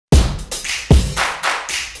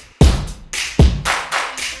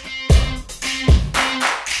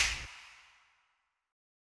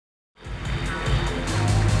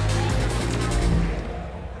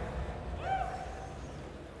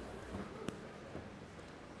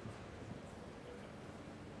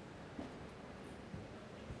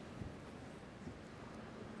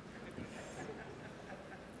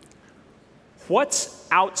What's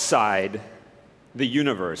outside the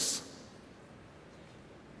universe?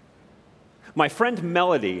 My friend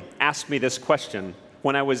Melody asked me this question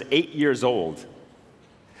when I was 8 years old.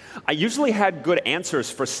 I usually had good answers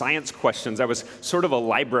for science questions. I was sort of a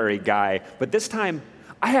library guy, but this time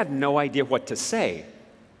I had no idea what to say.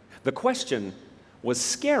 The question was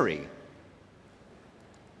scary.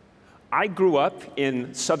 I grew up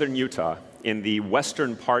in southern Utah, in the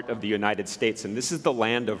western part of the United States, and this is the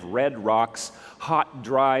land of red rocks, hot,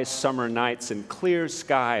 dry summer nights, and clear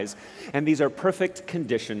skies, and these are perfect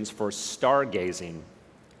conditions for stargazing.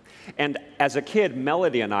 And as a kid,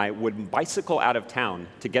 Melody and I would bicycle out of town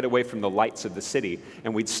to get away from the lights of the city,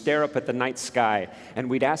 and we'd stare up at the night sky, and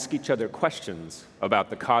we'd ask each other questions about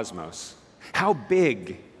the cosmos. How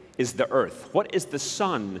big is the Earth? What is the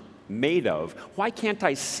sun made of? Why can't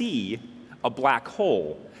I see a black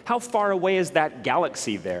hole? How far away is that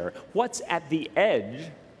galaxy there? What's at the edge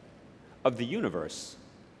of the universe?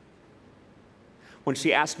 When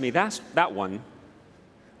she asked me that one,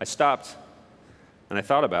 I stopped and I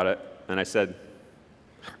thought about it and I said,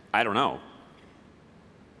 I don't know.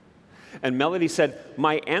 And Melody said,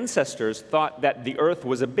 my ancestors thought that the Earth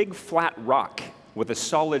was a big flat rock with a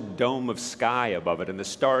solid dome of sky above it, and the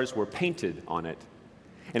stars were painted on it.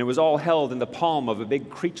 And it was all held in the palm of a big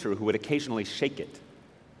creature who would occasionally shake it.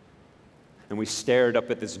 And we stared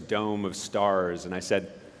up at this dome of stars, and I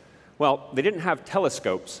said, well, they didn't have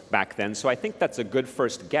telescopes back then, so I think that's a good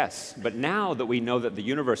first guess. But now that we know that the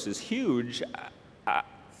universe is huge,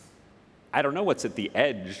 I don't know what's at the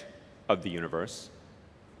edge of the universe.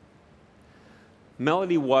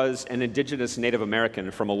 Melody was an indigenous Native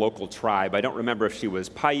American from a local tribe. I don't remember if she was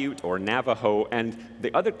Paiute or Navajo, and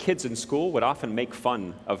the other kids in school would often make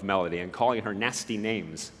fun of Melody and calling her nasty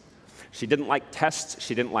names. She didn't like tests,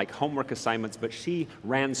 she didn't like homework assignments, but she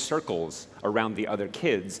ran circles around the other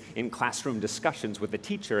kids in classroom discussions with the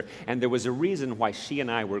teacher, and there was a reason why she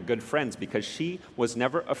and I were good friends, because she was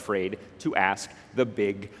never afraid to ask the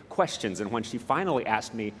big questions. And when she finally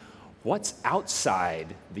asked me, what's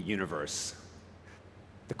outside the universe?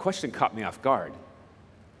 The question caught me off guard.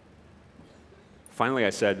 Finally, I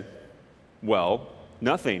said, well,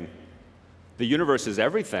 nothing. The universe is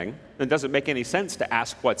everything. It doesn't make any sense to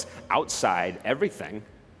ask what's outside everything.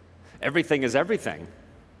 Everything is everything.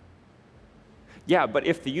 Yeah, but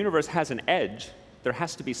if the universe has an edge, there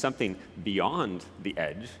has to be something beyond the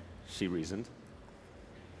edge, she reasoned.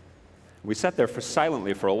 We sat there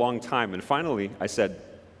silently for a long time, and finally I said,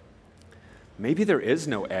 maybe there is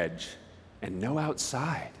no edge and no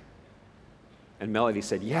outside. And Melody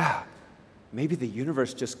said, yeah, maybe the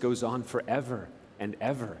universe just goes on forever and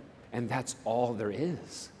ever, and that's all there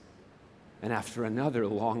is. And after another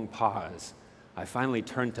long pause, I finally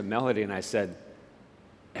turned to Melody and I said,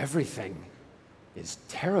 everything is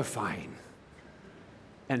terrifying.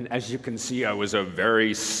 And as you can see, I was a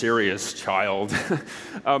very serious child.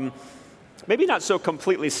 Maybe not so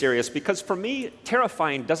completely serious, because for me,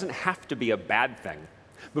 terrifying doesn't have to be a bad thing.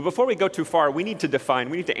 But before we go too far, we need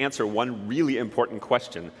to answer one really important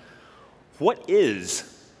question. What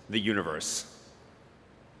is the universe?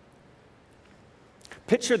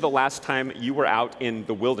 Picture the last time you were out in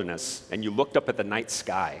the wilderness and you looked up at the night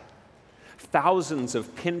sky. Thousands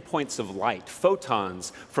of pinpoints of light,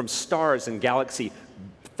 photons from stars and galaxies,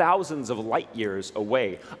 thousands of light years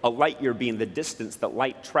away, a light year being the distance that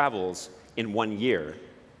light travels in 1 year,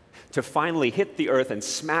 to finally hit the Earth and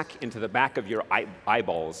smack into the back of your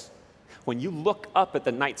eyeballs. When you look up at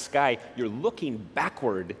the night sky, you're looking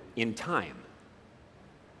backward in time.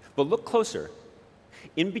 But look closer.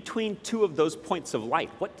 In between two of those points of light,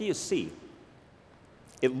 what do you see?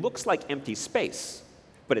 It looks like empty space,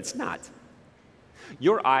 but it's not.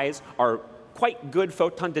 Your eyes are quite good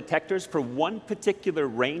photon detectors for one particular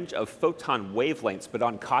range of photon wavelengths, but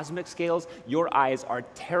on cosmic scales, your eyes are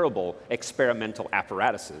terrible experimental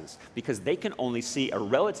apparatuses because they can only see a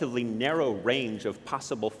relatively narrow range of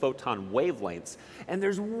possible photon wavelengths, and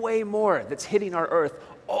there's way more that's hitting our Earth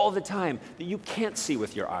all the time that you can't see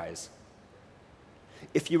with your eyes.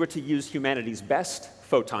 If you were to use humanity's best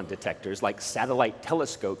photon detectors, like satellite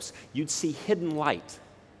telescopes, you'd see hidden light.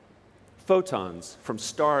 Photons from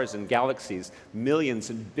stars and galaxies, millions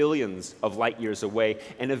and billions of light years away,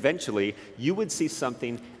 and eventually you would see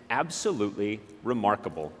something absolutely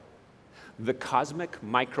remarkable. The cosmic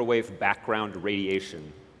microwave background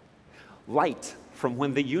radiation. Light from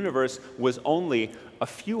when the universe was only a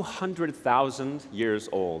few 100,000 years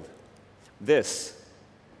old. This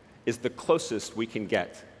is the closest we can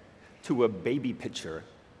get to a baby picture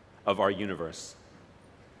of our universe.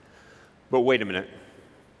 But wait a minute.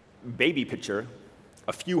 Baby picture,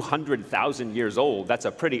 a few 100,000 years old, that's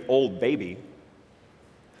a pretty old baby.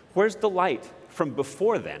 Where's the light from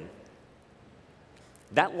before then?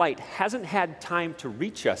 That light hasn't had time to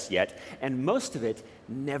reach us yet, and most of it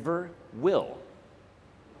never will.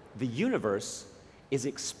 The universe is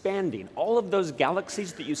expanding. All of those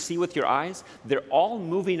galaxies that you see with your eyes, they're all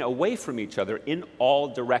moving away from each other in all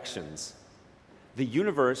directions. The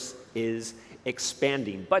universe is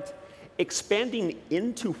expanding, but expanding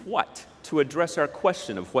into what? To address our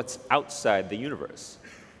question of what's outside the universe.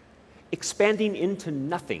 Expanding into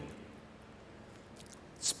nothing.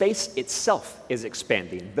 Space itself is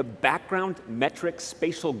expanding. The background metric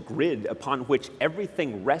spatial grid upon which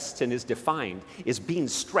everything rests and is defined is being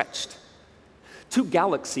stretched. Two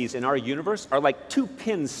galaxies in our universe are like two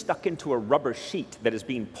pins stuck into a rubber sheet that is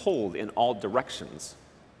being pulled in all directions.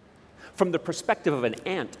 From the perspective of an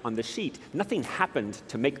ant on the sheet, nothing happened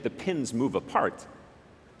to make the pins move apart.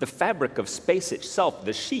 The fabric of space itself,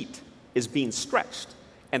 the sheet, is being stretched,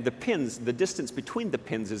 and the pins, the distance between the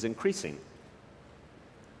pins is increasing.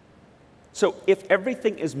 So if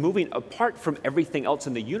everything is moving apart from everything else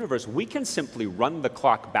in the universe, we can simply run the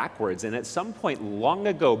clock backwards, and at some point long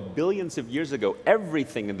ago, billions of years ago,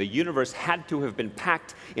 everything in the universe had to have been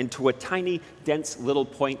packed into a tiny, dense little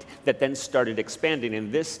point that then started expanding,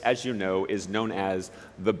 and this, as you know, is known as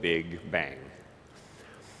the Big Bang.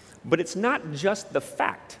 But it's not just the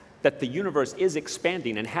fact that the universe is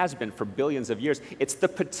expanding and has been for billions of years, it's the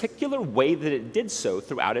particular way that it did so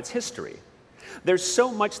throughout its history. There's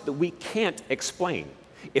so much that we can't explain.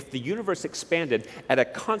 If the universe expanded at a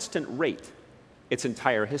constant rate its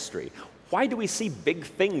entire history, why do we see big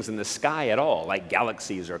things in the sky at all, like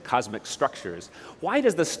galaxies or cosmic structures? Why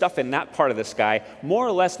does the stuff in that part of the sky more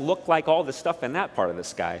or less look like all the stuff in that part of the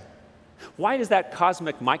sky? Why does that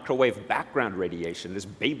cosmic microwave background radiation, this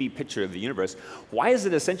baby picture of the universe, why is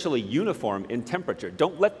it essentially uniform in temperature?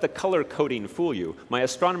 Don't let the color coding fool you. My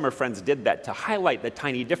astronomer friends did that to highlight the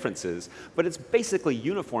tiny differences, but it's basically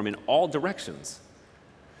uniform in all directions.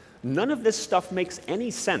 None of this stuff makes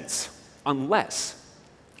any sense unless,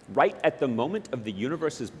 right at the moment of the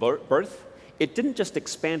universe's birth, it didn't just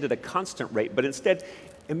expand at a constant rate, but instead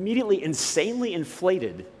immediately insanely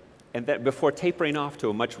inflated, and that before tapering off to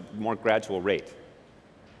a much more gradual rate.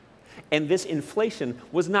 And this inflation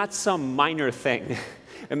was not some minor thing.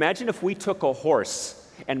 Imagine if we took a horse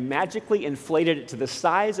and magically inflated it to the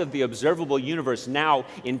size of the observable universe now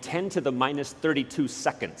in 10 to the minus 32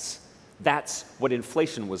 seconds. That's what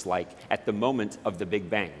inflation was like at the moment of the Big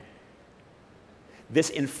Bang. This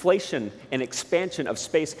inflation and expansion of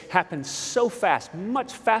space happened so fast,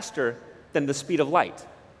 much faster than the speed of light.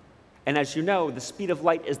 And as you know, the speed of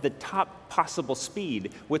light is the top possible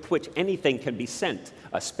speed with which anything can be sent.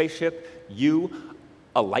 A spaceship, you,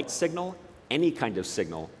 a light signal, any kind of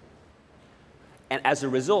signal. And as a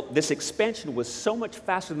result, this expansion was so much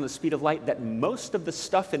faster than the speed of light that most of the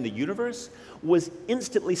stuff in the universe was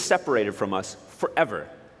instantly separated from us forever.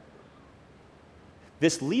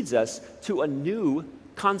 This leads us to a new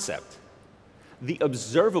concept, the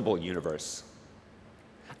observable universe.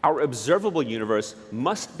 Our observable universe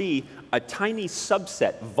must be a tiny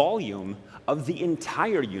subset, volume, of the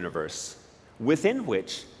entire universe, within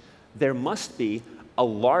which there must be a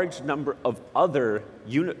large number of other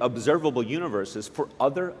observable universes for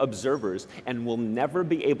other observers, and we'll never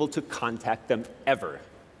be able to contact them ever.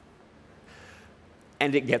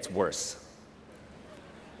 And it gets worse.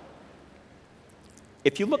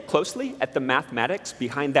 If you look closely at the mathematics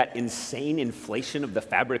behind that insane inflation of the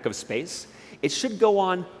fabric of space, it should go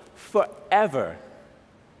on forever.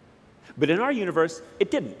 But in our universe,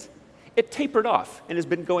 it didn't. It tapered off and has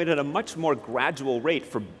been going at a much more gradual rate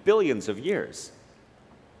for billions of years.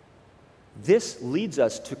 This leads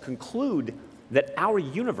us to conclude that our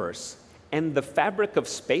universe and the fabric of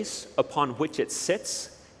space upon which it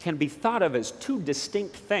sits can be thought of as two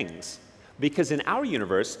distinct things. Because in our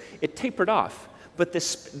universe, it tapered off, but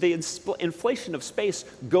the inflation of space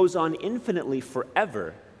goes on infinitely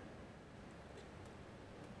forever.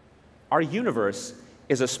 Our universe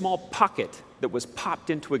is a small pocket that was popped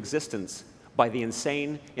into existence by the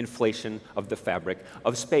insane inflation of the fabric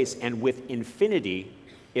of space. And with infinity,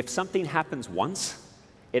 if something happens once,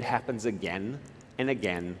 it happens again and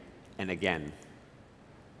again and again.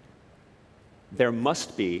 There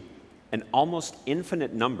must be an almost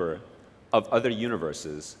infinite number of other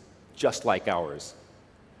universes just like ours.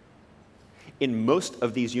 In most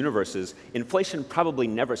of these universes, inflation probably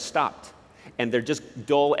never stopped, and they're just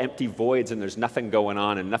dull, empty voids, and there's nothing going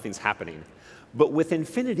on and nothing's happening. But with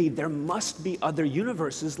infinity, there must be other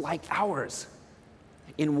universes like ours.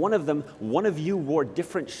 In one of them, one of you wore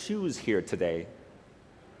different shoes here today.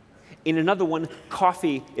 In another one,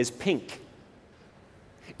 coffee is pink.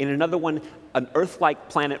 In another one, an Earth-like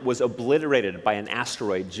planet was obliterated by an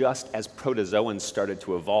asteroid just as protozoans started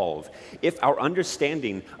to evolve. If our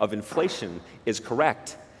understanding of inflation is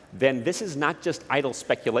correct, then this is not just idle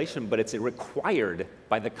speculation, but it's required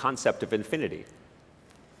by the concept of infinity.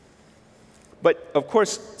 But of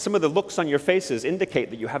course, some of the looks on your faces indicate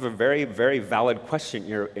that you have a very, very valid question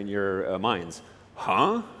in your minds.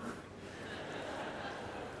 Huh?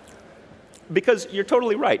 Because you're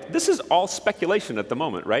totally right. This is all speculation at the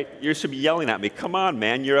moment, right? You should be yelling at me, come on,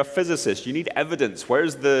 man, you're a physicist. You need evidence.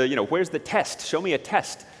 Where's the test? Show me a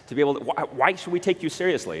test to be able to, why should we take you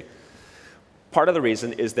seriously? Part of the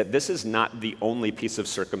reason is that this is not the only piece of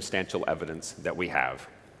circumstantial evidence that we have.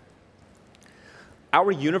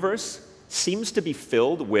 Our universe seems to be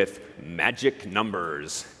filled with magic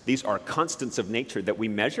numbers. These are constants of nature that we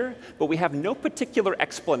measure, but we have no particular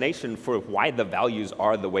explanation for why the values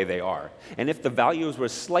are the way they are. And if the values were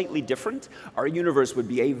slightly different, our universe would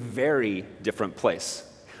be a very different place.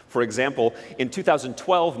 For example, in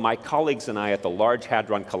 2012, my colleagues and I at the Large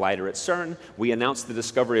Hadron Collider at CERN, we announced the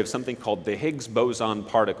discovery of something called the Higgs boson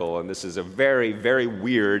particle, and this is a very, very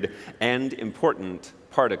weird and important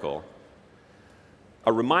particle.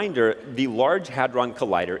 A reminder, the Large Hadron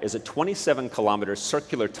Collider is a 27-kilometer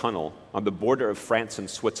circular tunnel on the border of France and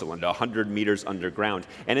Switzerland, 100 meters underground.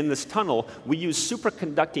 And in this tunnel, we use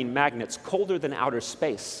superconducting magnets colder than outer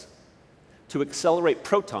space to accelerate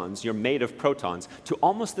protons, you're made of protons, to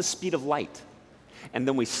almost the speed of light. And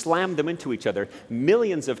then we slam them into each other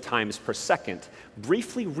millions of times per second,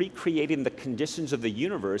 briefly recreating the conditions of the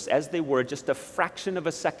universe as they were just a fraction of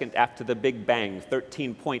a second after the Big Bang,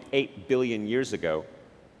 13.8 billion years ago.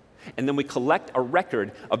 And then we collect a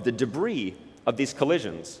record of the debris of these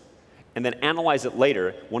collisions, and then analyze it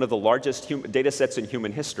later, one of the largest data sets in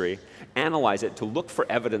human history, analyze it to look for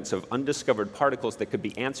evidence of undiscovered particles that could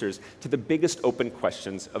be answers to the biggest open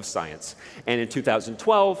questions of science. And in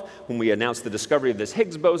 2012, when we announced the discovery of this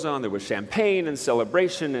Higgs boson, there was champagne and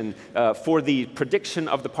celebration, and for the prediction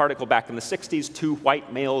of the particle back in the 60s, 2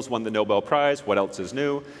 white males won the Nobel Prize. What else is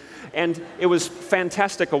new? And it was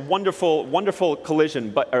fantastic, a wonderful, wonderful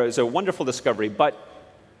collision, it was a wonderful discovery, but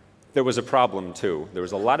there was a problem, too. There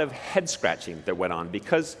was a lot of head-scratching that went on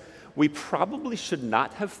because we probably should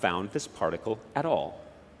not have found this particle at all.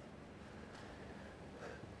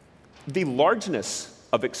 The largeness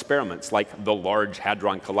of experiments like the Large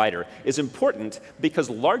Hadron Collider is important because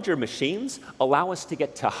larger machines allow us to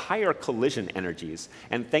get to higher collision energies.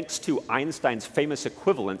 And thanks to Einstein's famous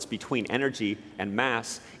equivalence between energy and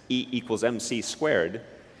mass, E equals mc squared,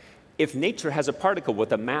 if nature has a particle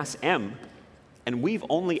with a mass m, and we've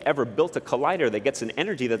only ever built a collider that gets an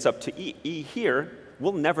energy that's up to E here,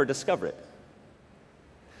 we'll never discover it.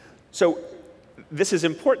 So this is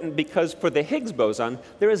important because for the Higgs boson,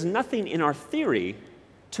 there is nothing in our theory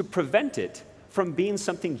to prevent it from being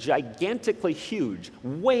something gigantically huge,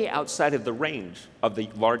 way outside of the range of the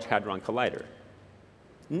Large Hadron Collider.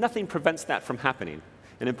 Nothing prevents that from happening.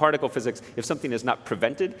 And in particle physics, if something is not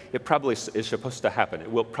prevented, it probably is supposed to happen.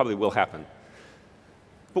 It probably will happen.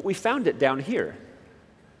 But we found it down here.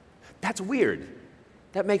 That's weird.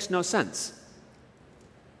 That makes no sense.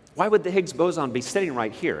 Why would the Higgs boson be sitting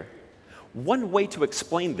right here? One way to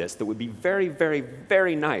explain this that would be very, very,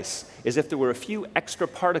 very nice is if there were a few extra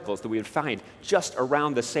particles that we would find just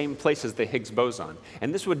around the same place as the Higgs boson.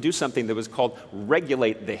 And this would do something that was called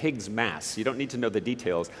regulate the Higgs mass. You don't need to know the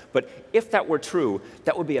details. But if that were true,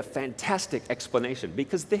 that would be a fantastic explanation.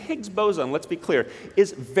 Because the Higgs boson, let's be clear,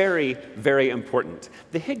 is very, very important.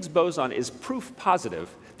 The Higgs boson is proof positive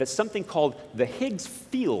that something called the Higgs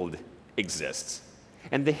field exists.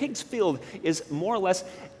 And the Higgs field is more or less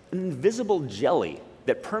an invisible jelly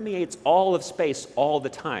that permeates all of space all the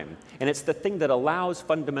time. And it's the thing that allows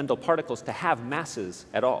fundamental particles to have masses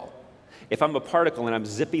at all. If I'm a particle and I'm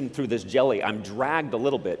zipping through this jelly, I'm dragged a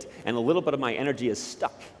little bit, and a little bit of my energy is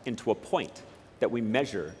stuck into a point that we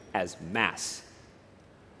measure as mass.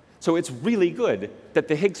 So it's really good that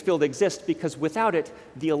the Higgs field exists because without it,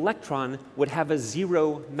 the electron would have a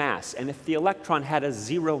 0 mass. And if the electron had a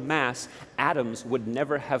 0 mass, atoms would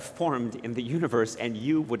never have formed in the universe, and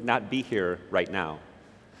you would not be here right now.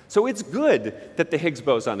 So it's good that the Higgs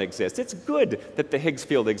boson exists. It's good that the Higgs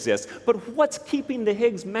field exists. But what's keeping the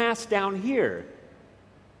Higgs mass down here?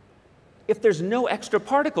 If there's no extra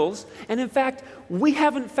particles, and in fact, we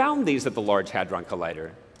haven't found these at the Large Hadron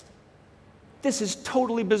Collider. This is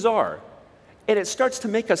totally bizarre. And it starts to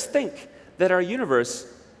make us think that our universe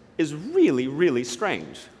is really, really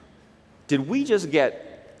strange. Did we just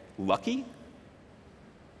get lucky?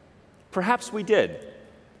 Perhaps we did,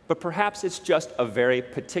 but perhaps it's just a very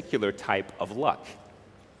particular type of luck.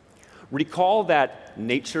 Recall that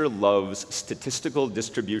nature loves statistical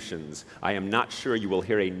distributions. I am not sure you will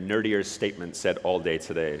hear a nerdier statement said all day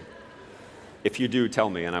today. If you do, tell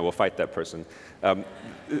me, and I will fight that person.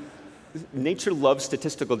 Nature loves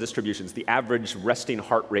statistical distributions. The average resting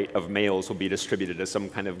heart rate of males will be distributed as some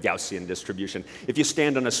kind of Gaussian distribution. If you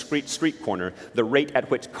stand on a street corner, the rate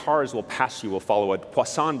at which cars will pass you will follow a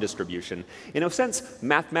Poisson distribution. In a sense,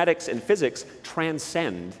 mathematics and physics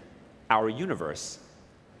transcend our universe.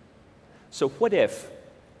 So what if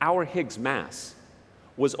our Higgs mass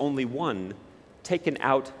was only one taken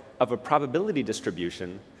out of a probability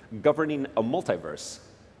distribution governing a multiverse?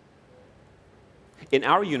 In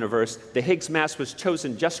our universe, the Higgs mass was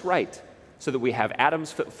chosen just right so that we have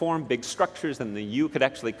atoms that form big structures, and you could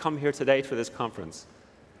actually come here today for this conference.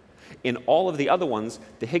 In all of the other ones,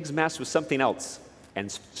 the Higgs mass was something else, and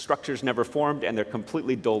structures never formed, and they're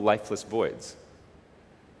completely dull, lifeless voids.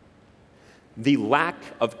 The lack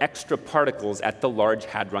of extra particles at the Large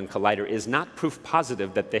Hadron Collider is not proof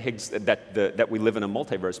positive that that we live in a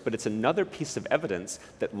multiverse, but it's another piece of evidence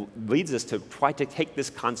that leads us to try to take this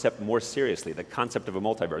concept more seriously, the concept of a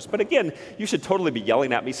multiverse. But again, you should totally be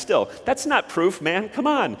yelling at me still. That's not proof, man. Come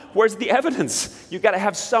on. Where's the evidence? You've got to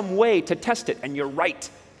have some way to test it, and you're right.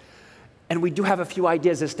 And we do have a few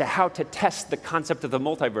ideas as to how to test the concept of the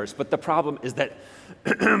multiverse, but the problem is that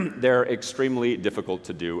they're extremely difficult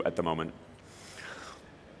to do at the moment.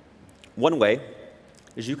 One way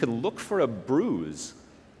is you can look for a bruise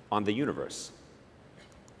on the universe.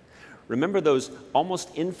 Remember those almost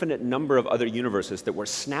infinite number of other universes that were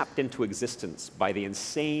snapped into existence by the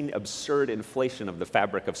insane, absurd inflation of the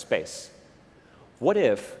fabric of space? What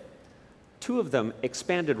if two of them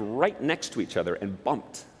expanded right next to each other and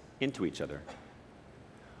bumped into each other?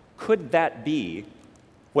 Could that be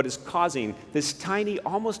what is causing this tiny,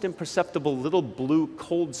 almost imperceptible little blue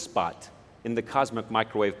cold spot in the cosmic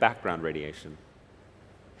microwave background radiation?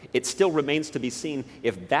 It still remains to be seen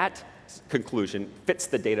if that conclusion fits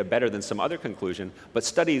the data better than some other conclusion, but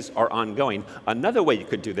studies are ongoing. Another way you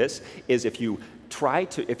could do this is if you try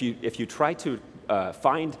to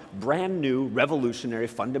find brand new, revolutionary,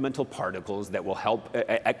 fundamental particles that will help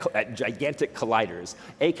at gigantic colliders,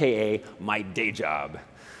 aka my day job.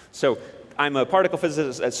 So I'm a particle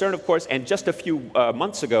physicist at CERN, of course, and just a few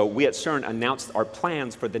months ago, we at CERN announced our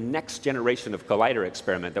plans for the next generation of collider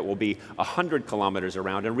experiment that will be 100 kilometers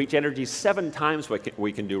around and reach energy 7 times what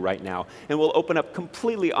we can do right now, and will open up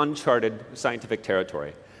completely uncharted scientific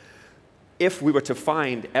territory. If we were to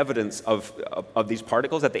find evidence of these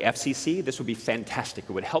particles at the FCC, this would be fantastic.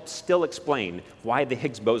 It would help still explain why the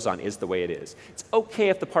Higgs boson is the way it is. It's okay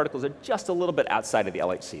if the particles are just a little bit outside of the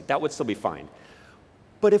LHC. That would still be fine.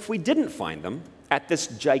 But if we didn't find them at this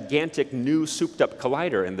gigantic new souped-up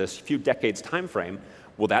collider in this few decades time frame,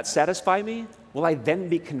 will that satisfy me? Will I then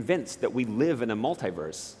be convinced that we live in a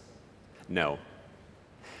multiverse? No.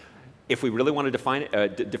 If we really want to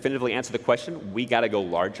definitively answer the question, we got to go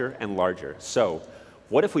larger and larger. So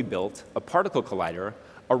what if we built a particle collider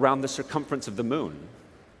around the circumference of the moon?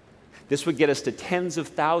 This would get us to tens of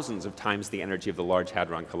thousands of times the energy of the Large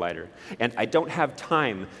Hadron Collider. And I don't have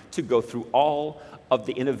time to go through all of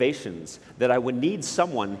the innovations that I would need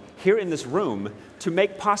someone here in this room to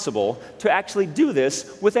make possible to actually do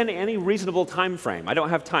this within any reasonable time frame. I don't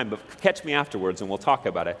have time, but catch me afterwards and we'll talk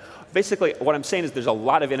about it. Basically, what I'm saying is there's a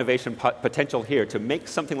lot of innovation potential here to make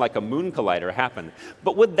something like a moon collider happen.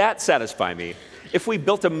 But would that satisfy me? If we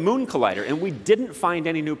built a moon collider and we didn't find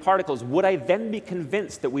any new particles, would I then be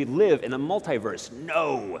convinced that we live in a multiverse?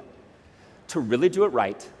 No. To really do it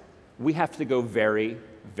right, we have to go very,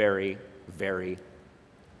 very, very,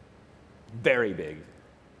 very big.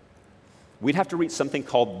 We'd have to reach something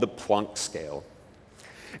called the Planck scale.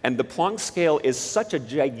 And the Planck scale is such a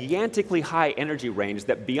gigantically high energy range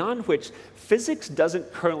that beyond which physics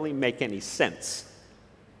doesn't currently make any sense.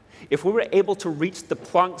 If we were able to reach the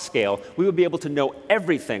Planck scale, we would be able to know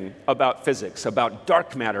everything about physics, about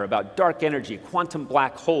dark matter, about dark energy, quantum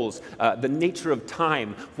black holes, the nature of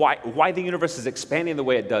time, why the universe is expanding the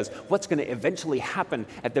way it does, what's going to eventually happen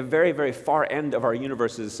at the very, very far end of our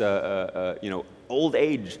universe's old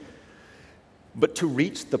age. But to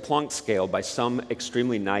reach the Planck scale by some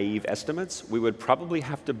extremely naive estimates, we would probably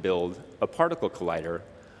have to build a particle collider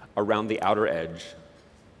around the outer edge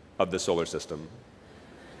of the solar system.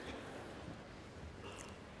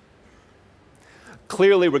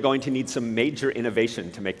 Clearly, we're going to need some major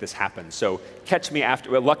innovation to make this happen. So catch me after.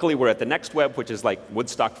 Well, luckily, we're at the Next Web, which is like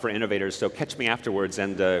Woodstock for innovators. So catch me afterwards,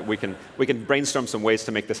 and we can brainstorm some ways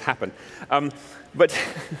to make this happen.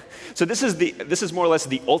 So this is more or less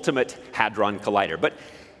the ultimate Hadron Collider. But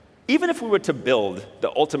even if we were to build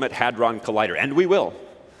the ultimate Hadron Collider, and we will,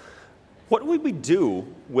 What would we do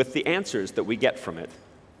with the answers that we get from it?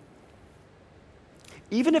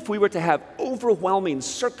 Even if we were to have overwhelming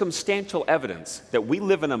circumstantial evidence that we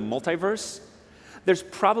live in a multiverse, there's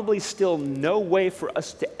probably still no way for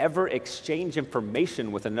us to ever exchange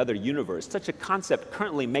information with another universe. Such a concept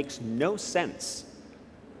currently makes no sense.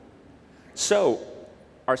 So,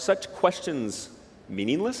 are such questions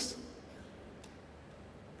meaningless?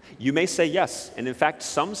 You may say yes, and in fact,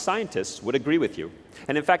 some scientists would agree with you.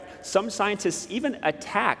 And in fact, some scientists even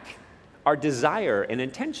attack our desire and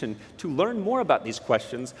intention to learn more about these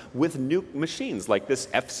questions with new machines like this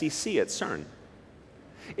FCC at CERN.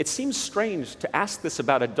 It seems strange to ask this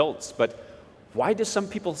about adults, but why do some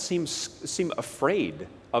people seem afraid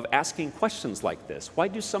of asking questions like this? Why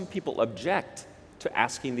do some people object to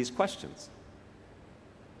asking these questions?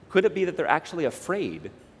 Could it be that they're actually afraid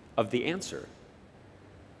of the answer?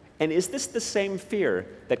 And is this the same fear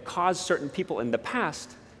that caused certain people in the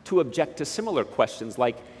past to object to similar questions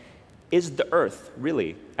like, is the Earth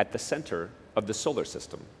really at the center of the solar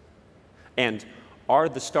system? And are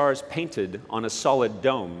the stars painted on a solid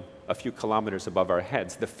dome a few kilometers above our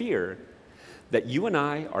heads? The fear that you and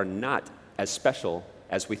I are not as special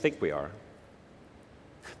as we think we are.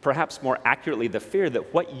 Perhaps more accurately, the fear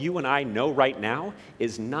that what you and I know right now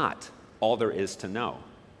is not all there is to know.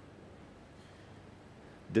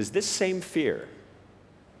 Does this same fear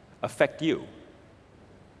affect you?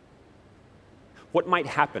 What might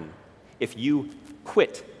happen if you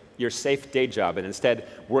quit your safe day job and instead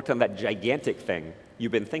worked on that gigantic thing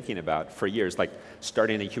you've been thinking about for years, like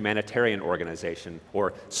starting a humanitarian organization,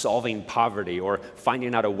 or solving poverty, or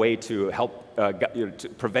finding out a way to help to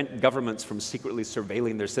prevent governments from secretly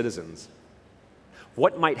surveilling their citizens?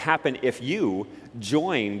 What might happen if you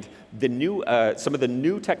joined the new, some of the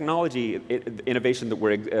new technology innovation that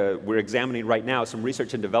we're examining right now, some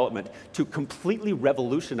research and development, to completely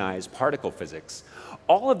revolutionize particle physics?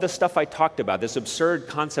 All of the stuff I talked about, this absurd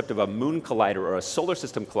concept of a moon collider or a solar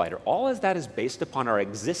system collider, all of that is based upon our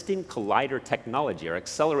existing collider technology, our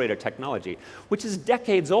accelerator technology, which is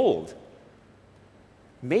decades old.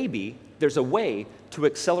 Maybe there's a way to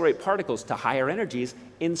accelerate particles to higher energies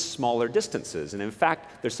in smaller distances. And in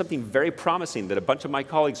fact, there's something very promising that a bunch of my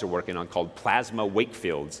colleagues are working on called plasma wake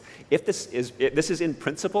fields. If this is in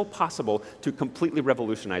principle possible to completely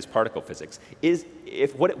revolutionize particle physics.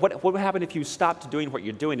 What would happen if you stopped doing what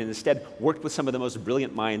you're doing and instead worked with some of the most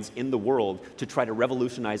brilliant minds in the world to try to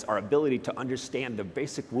revolutionize our ability to understand the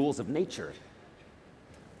basic rules of nature?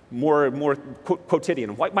 More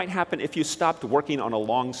quotidian. What might happen if you stopped working on a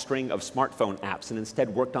long string of smartphone apps and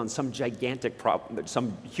instead worked on some gigantic problem,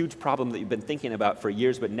 some huge problem that you've been thinking about for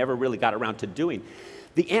years but never really got around to doing?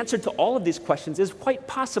 The answer to all of these questions is quite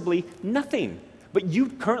possibly nothing. But you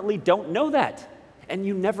currently don't know that. And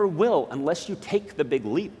you never will unless you take the big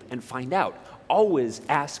leap and find out. Always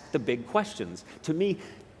ask the big questions. To me,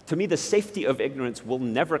 the safety of ignorance will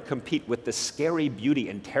never compete with the scary beauty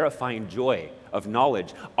and terrifying joy of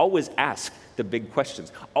knowledge. Always ask the big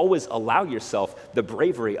questions. Always allow yourself the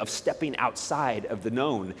bravery of stepping outside of the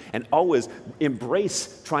known, and always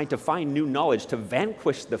embrace trying to find new knowledge to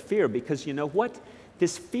vanquish the fear, because you know what?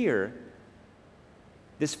 This fear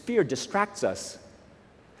distracts us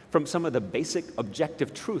from some of the basic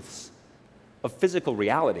objective truths of physical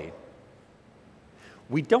reality.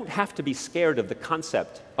 We don't have to be scared of the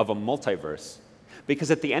concept of a multiverse, because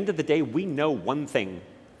at the end of the day, we know one thing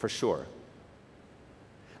for sure.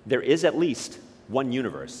 There is at least one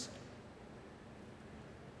universe.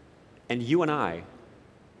 And you and I,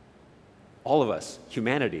 all of us,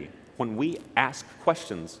 humanity, when we ask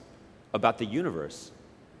questions about the universe,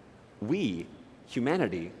 we,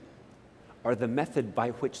 humanity, are the method by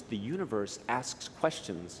which the universe asks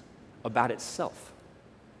questions about itself.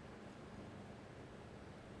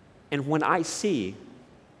 And when I see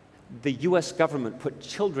the US government put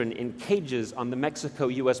children in cages on the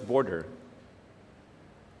Mexico-US border,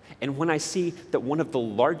 and when I see that one of the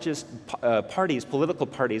largest political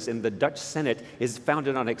parties in the Dutch Senate is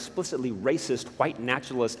founded on explicitly racist, white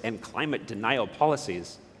nationalist, and climate denial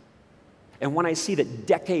policies, and when I see that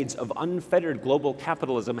decades of unfettered global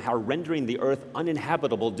capitalism are rendering the Earth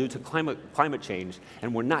uninhabitable due to climate change,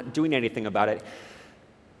 and we're not doing anything about it,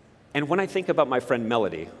 and when I think about my friend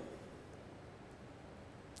Melody,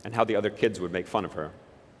 and how the other kids would make fun of her,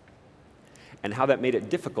 and how that made it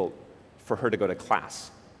difficult for her to go to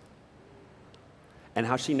class, and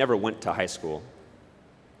how she never went to high school,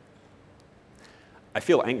 I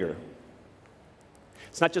feel anger.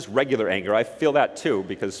 It's not just regular anger. I feel that too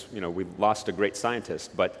because, we lost a great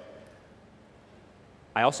scientist, but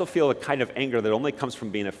I also feel a kind of anger that only comes from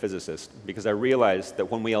being a physicist, because I realize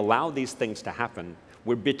that when we allow these things to happen,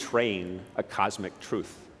 we're betraying a cosmic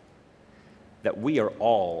truth, that we are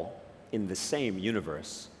all in the same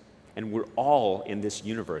universe, and we're all in this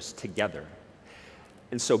universe together.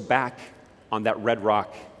 And so back on that red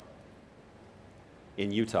rock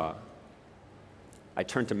in Utah, I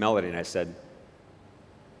turned to Melody and I said,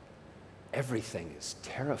 "Everything is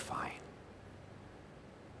terrifying."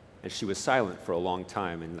 And she was silent for a long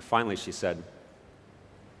time, and finally she said,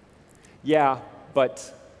 "Yeah,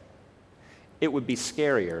 but it would be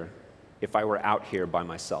scarier if I were out here by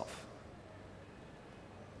myself."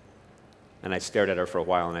 And I stared at her for a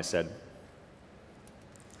while and I said,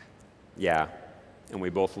 "Yeah." And we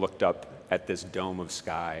both looked up at this dome of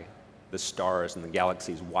sky, the stars and the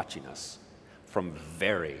galaxies watching us from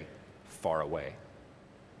very far away.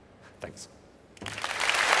 Thanks.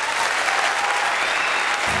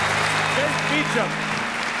 There's Beacham.